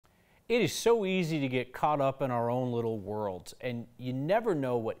It is so easy to get caught up in our own little worlds, and you never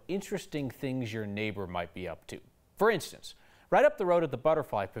know what interesting things your neighbor might be up to. For instance, right up the road at the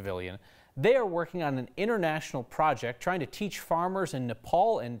Butterfly Pavilion, they are working on an international project trying to teach farmers in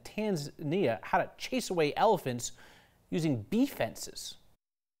Nepal and Tanzania how to chase away elephants using bee fences.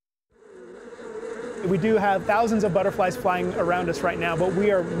 We do have thousands of butterflies flying around us right now, but we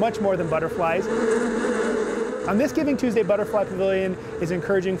are much more than butterflies. On this Giving Tuesday, Butterfly Pavilion is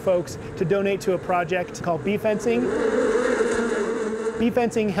encouraging folks to donate to a project called bee fencing. Bee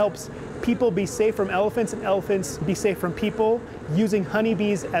fencing helps people be safe from elephants and elephants be safe from people, using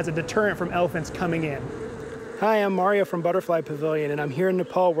honeybees as a deterrent from elephants coming in. Hi, I'm Mario from Butterfly Pavilion, and I'm here in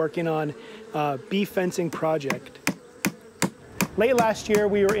Nepal working on a bee fencing project. Late last year,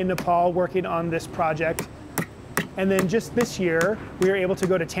 we were in Nepal working on this project. And then just this year, we were able to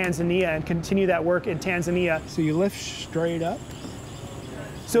go to Tanzania and continue that work in Tanzania. So you lift straight up?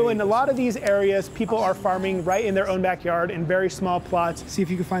 So in a lot of these areas, people are farming right in their own backyard in very small plots. See if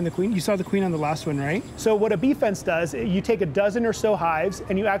you can find the queen. You saw the queen on the last one, right? So what a bee fence does, you take a dozen or so hives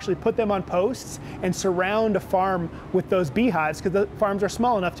and you actually put them on posts and surround a farm with those beehives because the farms are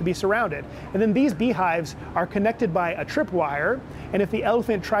small enough to be surrounded. And then these beehives are connected by a tripwire. And if the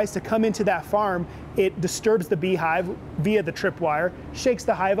elephant tries to come into that farm, it disturbs the beehive via the tripwire, shakes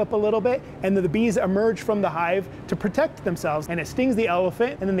the hive up a little bit, and then the bees emerge from the hive to protect themselves. And it stings the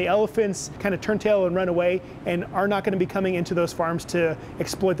elephant, and then the elephants kind of turn tail and run away and are not going to be coming into those farms to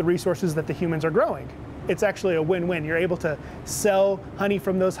exploit the resources that the humans are growing. It's actually a win-win. You're able to sell honey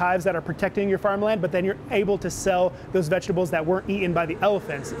from those hives that are protecting your farmland, but then you're able to sell those vegetables that weren't eaten by the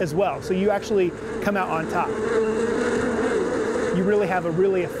elephants as well. So you actually come out on top. You really have a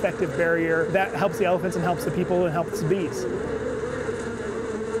really effective barrier that helps the elephants and helps the people and helps the bees.